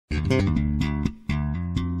Good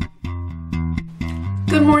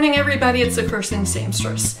morning, everybody. It's the Cursing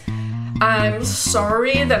Seamstress. I'm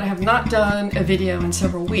sorry that I have not done a video in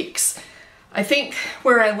several weeks. I think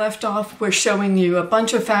where I left off was showing you a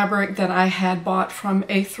bunch of fabric that I had bought from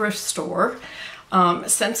a thrift store.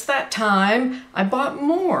 Since that time, I bought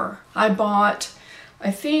more. I bought,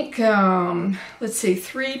 I think, let's see,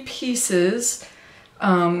 3 pieces.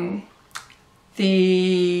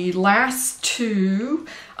 The last 2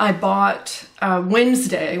 I bought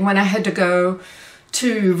Wednesday when I had to go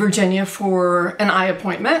to Virginia for an eye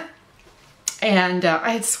appointment. And I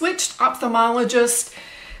had switched ophthalmologist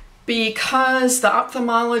because the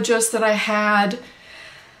ophthalmologist that I had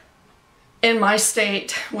in my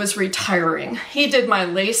state was retiring. He did my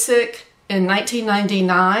LASIK in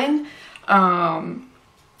 1999.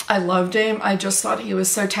 I loved him. I just thought he was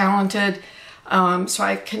so talented. So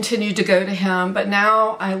I continued to go to him, but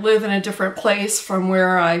now I live in a different place from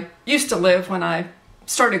where I used to live when I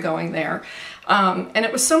started going there. And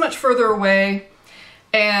it was so much further away,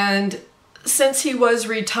 and since he was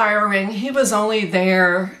retiring, he was only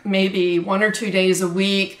there maybe 1 or 2 days a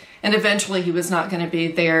week, and eventually he was not going to be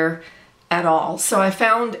there at all. So I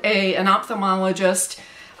found an ophthalmologist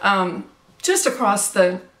just across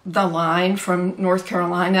the line from North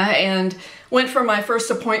Carolina and went for my first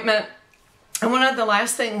appointment. And one of the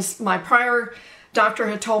last things my prior doctor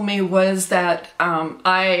had told me was that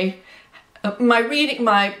my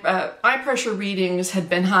eye pressure readings had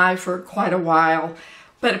been high for quite a while,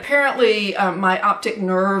 but apparently my optic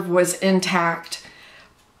nerve was intact.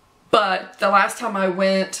 But the last time I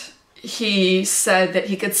went, he said that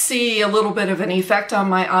he could see a little bit of an effect on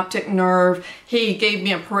my optic nerve. He gave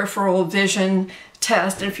me a peripheral vision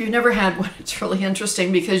test, and if you've never had one, it's really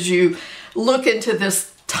interesting because you look into this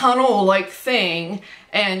tunnel-like thing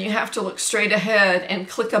and you have to look straight ahead and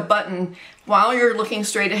click a button while you're looking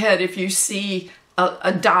straight ahead if you see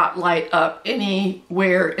a dot light up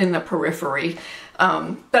anywhere in the periphery.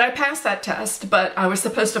 But I passed that test, but I was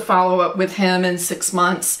supposed to follow up with him in 6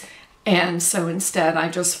 months, and so instead I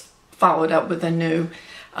just followed up with a new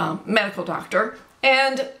medical doctor.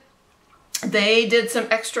 And they did some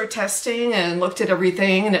extra testing and looked at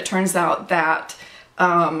everything, and it turns out that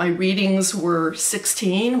my readings were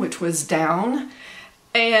 16, which was down.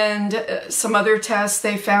 And some other tests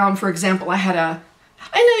they found, for example, I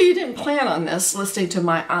know you didn't plan on this listening to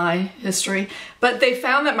my eye history, but they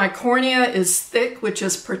found that my cornea is thick, which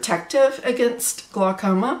is protective against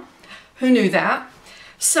glaucoma. Who knew that?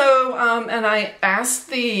 So, and I asked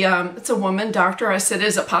it's a woman doctor, I said,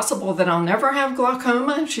 is it possible that I'll never have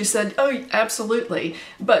glaucoma? And she said, oh, absolutely,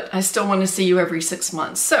 but I still want to see you every 6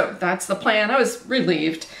 months. So that's the plan. I was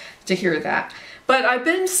relieved to hear that. But I've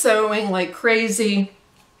been sewing like crazy.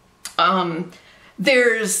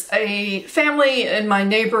 There's a family in my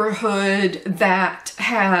neighborhood that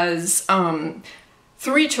has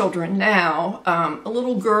 3 children now. A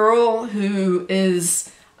little girl who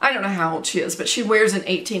is, I don't know how old she is, but she wears an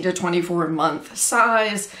 18 to 24 month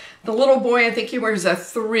size. The little boy, I think he wears a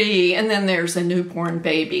 3, and then there's a newborn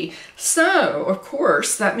baby. So, of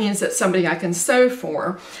course, that means that's somebody I can sew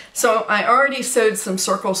for. So I already sewed some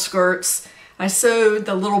circle skirts. I sewed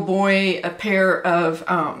the little boy a pair of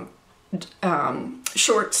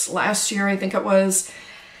shorts last year, I think it was.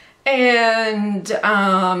 And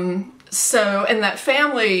so, and that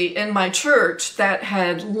family in my church that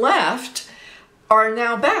had left are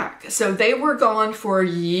now back. So they were gone for a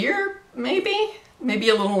year, maybe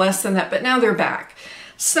a little less than that, but now they're back.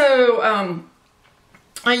 So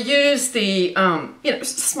I used the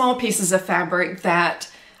small pieces of fabric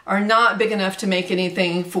that are not big enough to make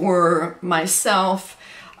anything for myself,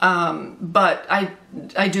 but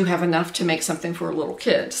I do have enough to make something for a little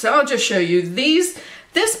kid. So I'll just show you these.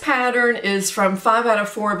 This pattern is from 5 out of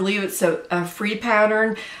 4. I believe it's a free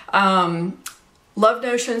pattern. Love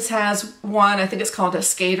Notions has one, I think it's called a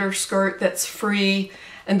skater skirt, that's free.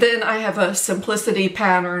 And then I have a Simplicity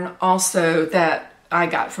pattern also that I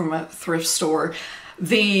got from a thrift store.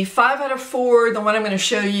 The 5 out of 4, the one I'm going to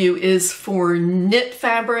show you, is for knit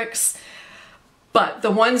fabrics. But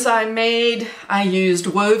the ones I made, I used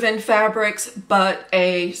woven fabrics, but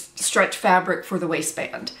a stretch fabric for the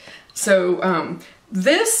waistband. So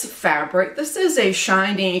this fabric, this is a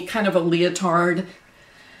shiny kind of a leotard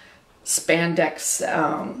spandex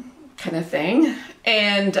kind of thing.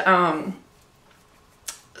 And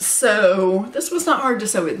so this was not hard to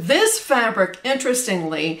sew with. This fabric,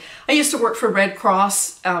 interestingly, I used to work for Red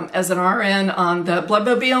Cross as an RN on the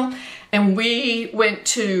Bloodmobile, and we went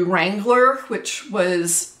to Wrangler, which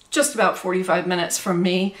was just about 45 minutes from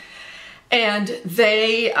me. And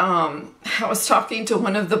I was talking to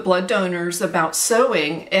one of the blood donors about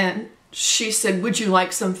sewing, and she said, would you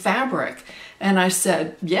like some fabric? And I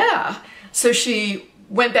said, yeah. So she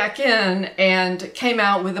went back in and came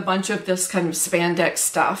out with a bunch of this kind of spandex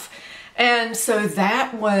stuff. And so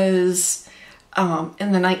that was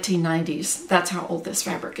in the 1990s. That's how old this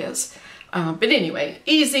fabric is. But anyway,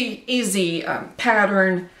 easy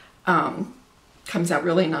pattern, comes out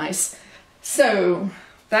really nice. So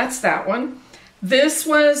that's that one. This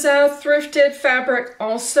was a thrifted fabric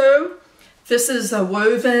also. This is a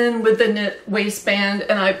woven with the knit waistband,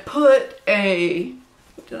 and I put a,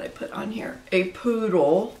 what did I put on here? A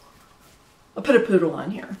poodle. I put a poodle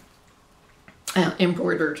on here.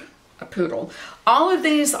 Embroidered a poodle. All of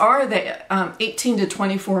these are the 18 to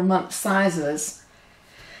 24 month sizes.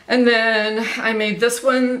 And then I made this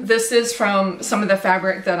one. This is from some of the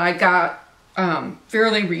fabric that I got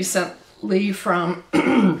fairly recently from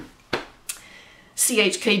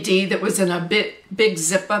CHKD that was in a big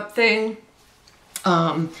zip up thing.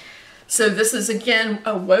 So this is again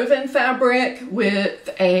a woven fabric with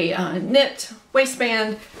a knit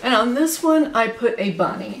waistband, and on this one I put a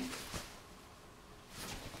bunny.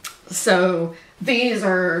 So these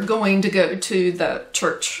are going to go to the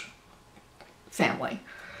church family.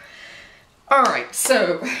 All right,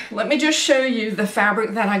 so let me just show you the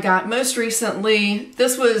fabric that I got most recently.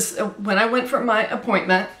 This was when I went for my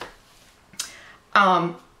appointment.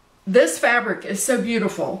 This fabric is so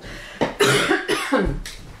beautiful.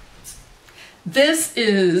 This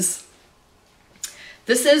is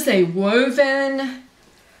a woven,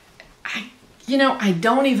 I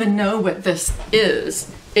don't even know what this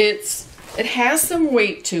is. It has some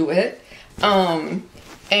weight to it.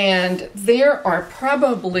 And there are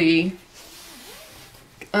probably,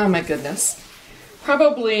 oh my goodness,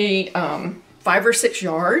 probably 5 or 6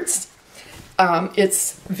 yards.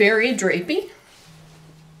 It's very drapey.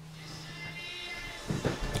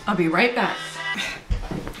 I'll be right back.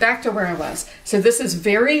 Back to where I was. So this is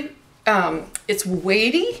very, it's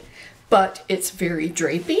weighty, but it's very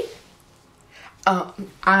drapey.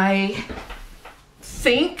 I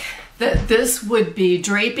think that this would be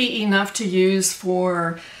drapey enough to use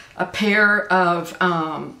for a pair of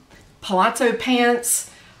palazzo pants.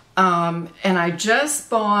 And I just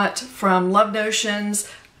bought from Love Notions,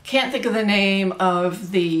 can't think of the name of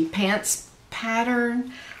the pants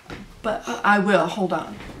pattern, but I will, hold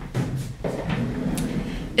on.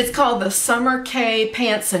 It's called the Summer K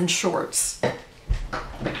Pants and Shorts.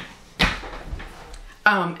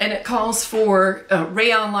 And it calls for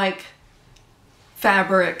rayon-like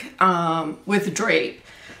fabric with drape.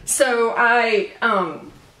 So I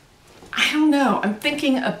don't know, I'm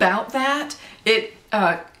thinking about that.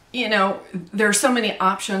 There's so many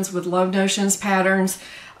options with Love Notions patterns.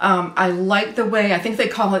 I like the way, I think they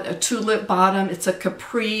call it a tulip bottom. It's a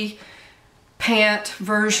capri pant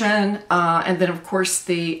version, and then of course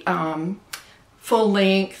the full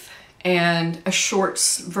length and a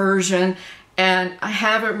shorts version. And I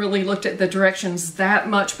haven't really looked at the directions that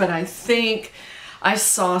much, but I think I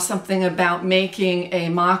saw something about making a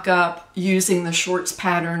mock-up using the shorts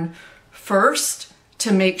pattern first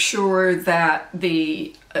to make sure that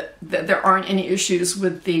that there aren't any issues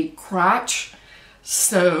with the crotch.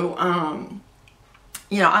 So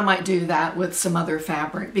I might do that with some other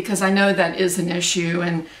fabric, because I know that is an issue,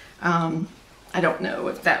 and I don't know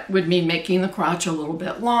if that would mean making the crotch a little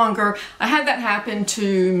bit longer. I had that happen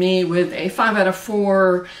to me with a 5 out of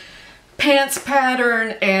 4 pants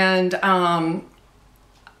pattern, and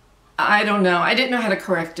I don't know. I didn't know how to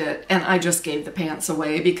correct it, and I just gave the pants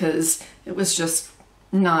away because it was just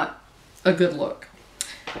not a good look.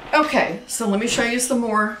 Okay, so let me show you some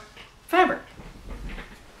more fabric.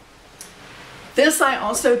 This I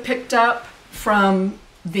also picked up from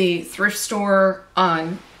the thrift store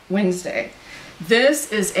on Wednesday. This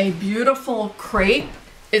is a beautiful crepe.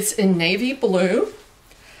 It's in navy blue.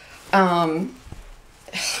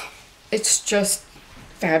 It's just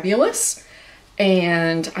fabulous.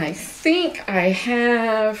 And I think I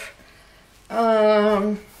have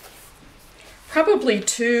probably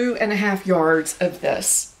 2.5 yards of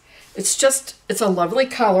this. It's a lovely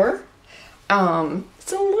color.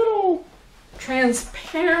 It's a little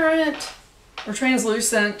transparent or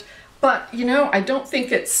translucent, but I don't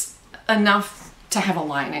think it's enough to have a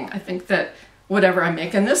lining. I think that whatever I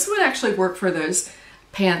make, and this would actually work for those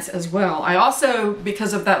pants as well. I also,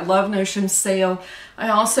 because of that Love Notions sale, I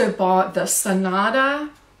also bought the Sonata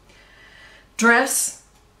dress,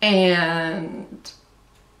 and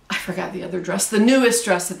I forgot the other dress, the newest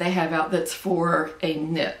dress that they have out that's for a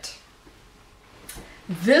knit.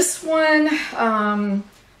 This one,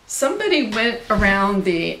 Somebody went around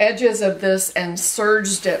the edges of this and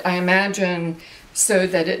serged it, I imagine, so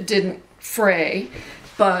that it didn't fray.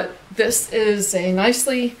 But this is a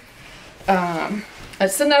nicely,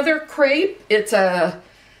 it's another crepe. It's a,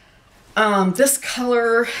 this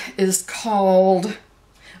color is called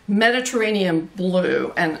Mediterranean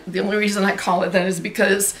Blue. And the only reason I call it that is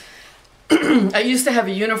because I used to have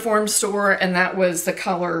a uniform store, and that was the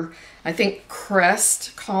color. I think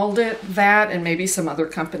Crest called it that, and maybe some other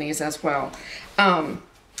companies as well.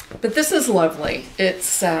 But this is lovely.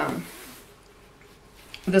 It's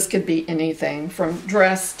this could be anything from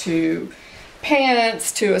dress to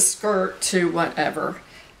pants to a skirt to whatever.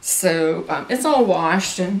 So it's all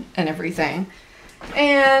washed and everything.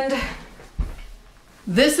 And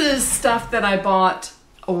this is stuff that I bought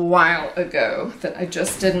a while ago that I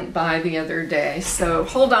just didn't buy the other day. So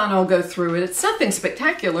hold on, I'll go through it. It's nothing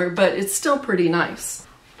spectacular, but it's still pretty nice.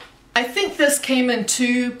 I think this came in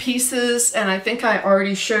 2 pieces, and I think I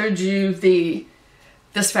already showed you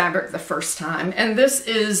this fabric the first time. And this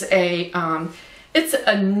is a, it's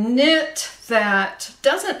a knit that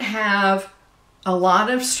doesn't have a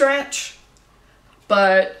lot of stretch,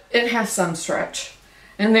 but it has some stretch.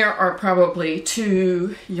 And there are probably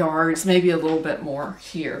 2 yards, maybe a little bit more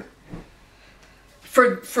here.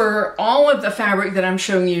 For all of the fabric that I'm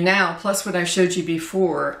showing you now, plus what I showed you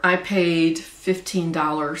before, I paid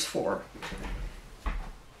 $15 for.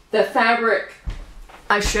 The fabric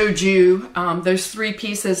I showed you, those 3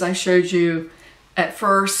 pieces I showed you at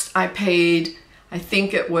first, I paid, I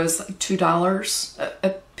think it was like $2 a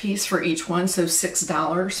piece for each one, so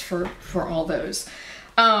 $6 for all those.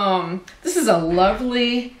 This is a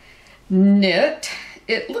lovely knit.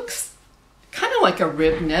 It looks kind of like a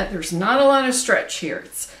rib knit. There's not a lot of stretch here.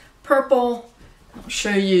 It's purple. I'll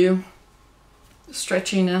show you the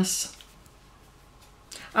stretchiness.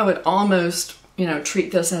 I would almost, you know,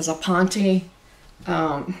 treat this as a ponte,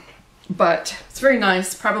 but it's very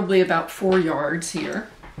nice. Probably about 4 yards here.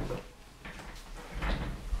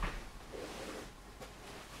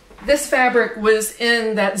 This fabric was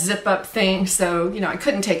in that zip up thing, so, you know, I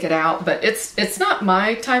couldn't take it out, but it's not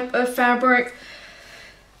my type of fabric.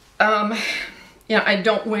 You know, I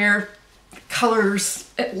don't wear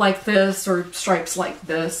colors like this or stripes like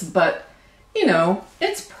this, but, you know,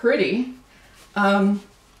 it's pretty.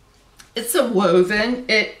 It's a woven.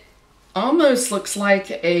 It almost looks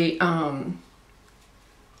like a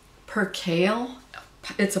percale.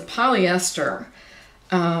 It's a polyester.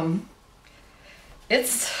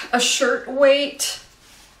 It's a shirt weight.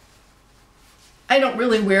 I don't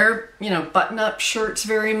really wear, you know, button-up shirts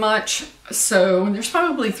very much, so there's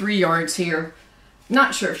probably 3 yards here.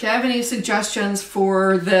 Not sure. If you have any suggestions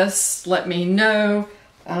for this, let me know.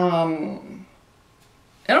 It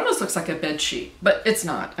almost looks like a bed sheet, but it's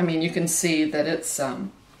not. I mean, you can see that it's a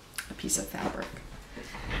piece of fabric.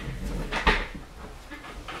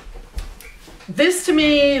 This to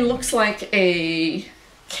me looks like a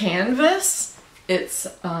canvas. It's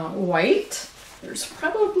white. There's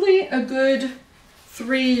probably a good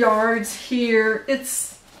 3 yards here.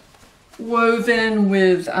 It's woven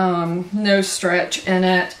with no stretch in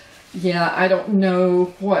it. Yeah, I don't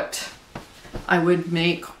know what I would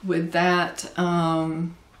make with that. I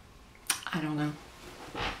don't know.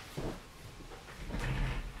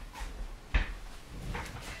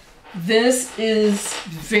 This is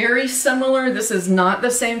very similar. This is not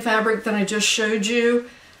the same fabric that I just showed you.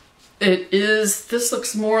 It is, this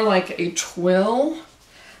looks more like a twill,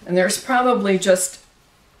 and there's probably just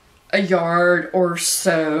a yard or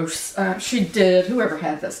so. She did, whoever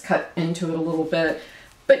had this, cut into it a little bit.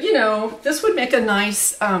 But you know, this would make a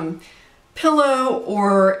nice pillow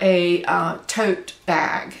or a tote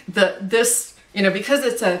bag. This, you know, because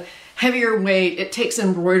it's a heavier weight, it takes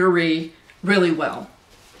embroidery really well.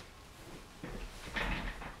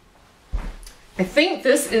 I think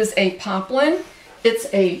this is a poplin.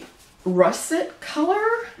 It's a russet color.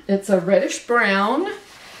 It's a reddish brown.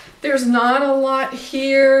 There's not a lot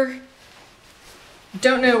here.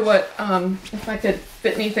 Don't know what, if I could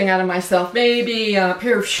fit anything out of myself. Maybe a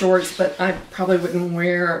pair of shorts, but I probably wouldn't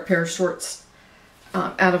wear a pair of shorts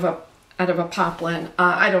out of a poplin.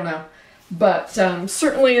 I don't know. But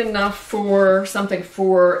certainly enough for something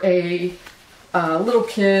for a little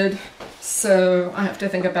kid. So I have to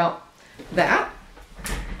think about that.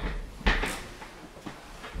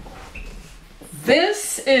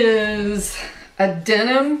 This is a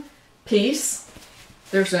denim piece.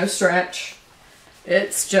 There's no stretch.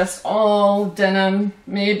 It's just all denim,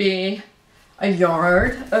 maybe a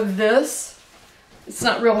yard of this. It's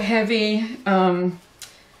not real heavy. You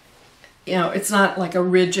know, it's not like a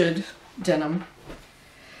rigid denim.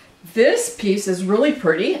 This piece is really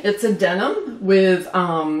pretty. It's a denim with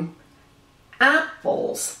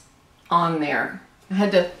apples on there. I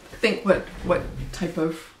had to think what type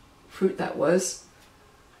of fruit that was.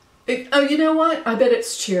 Oh, you know what? I bet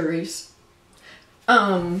it's cherries.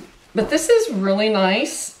 But this is really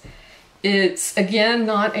nice. It's, again,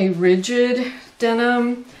 not a rigid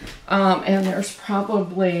denim. And there's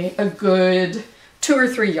probably a good 2 or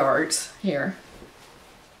 3 yards here.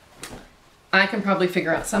 I can probably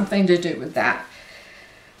figure out something to do with that.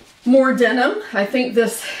 More denim. I think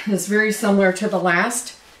this is very similar to the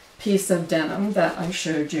last piece of denim that I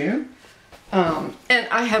showed you. And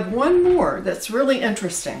I have one more that's really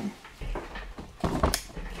interesting.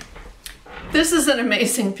 This is an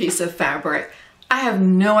amazing piece of fabric. I have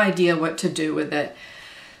no idea what to do with it.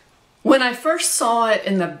 When I first saw it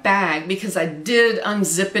in the bag, because I did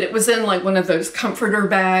unzip it, it was in like one of those comforter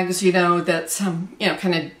bags, you know, that's, you know,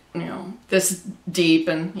 kind of, you know, this deep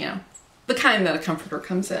and, you know, the kind that a comforter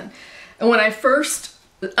comes in. And when I first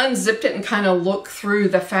unzipped it and kind of looked through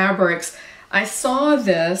the fabrics, I saw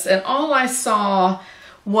this, and all I saw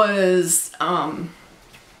was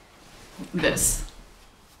this.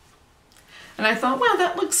 And I thought, wow,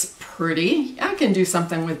 that looks pretty. I can do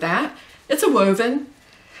something with that. It's a woven.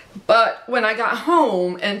 But when I got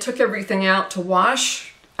home and took everything out to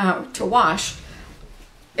wash,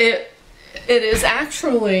 it is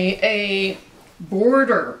actually a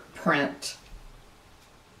border print.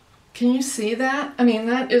 Can you see that? I mean,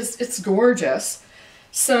 it's gorgeous.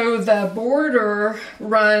 So the border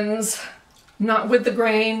runs not with the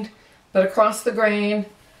grain, but across the grain.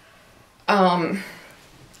 I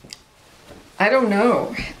don't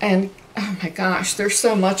know. And oh my gosh, there's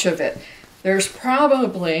so much of it. There's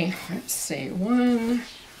probably, let's see, 1,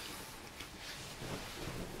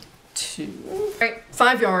 2, right,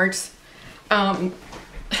 5 yards.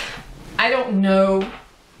 I don't know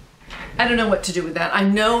what to do with that. I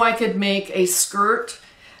know I could make a skirt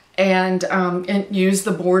and use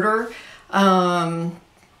the border. You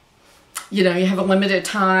know, you have a limited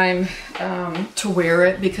time to wear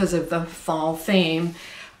it because of the fall theme.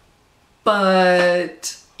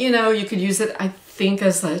 But, you know, you could use it, I think,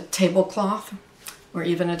 as a tablecloth or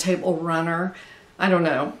even a table runner. I don't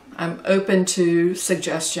know. I'm open to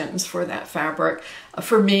suggestions for that fabric.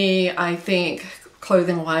 For me, I think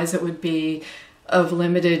clothing-wise it would be of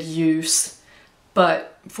limited use.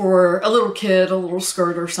 But for a little kid, a little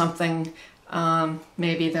skirt or something,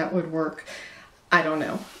 maybe that would work. I don't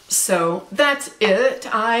know. So that's it.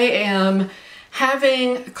 I am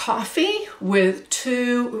having coffee with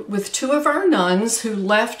two of our nuns who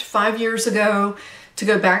left 5 years ago to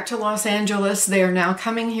go back to Los Angeles. They are now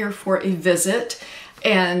coming here for a visit,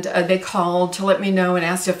 and they called to let me know and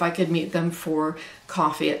asked if I could meet them for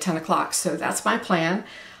coffee at 10 o'clock. So that's my plan.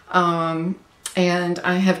 And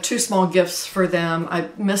I have 2 small gifts for them. I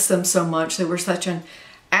miss them so much. They were such an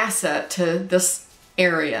asset to this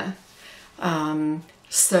area.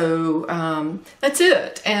 That's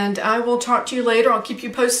it, and I will talk to you later. I'll keep you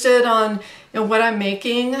posted on, you know, what I'm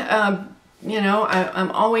making. You know,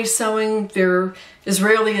 I'm always sewing. There is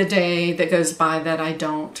rarely a day that goes by that I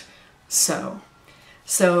don't sew.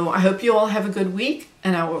 So I hope you all have a good week,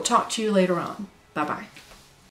 and I will talk to you later on. Bye-bye.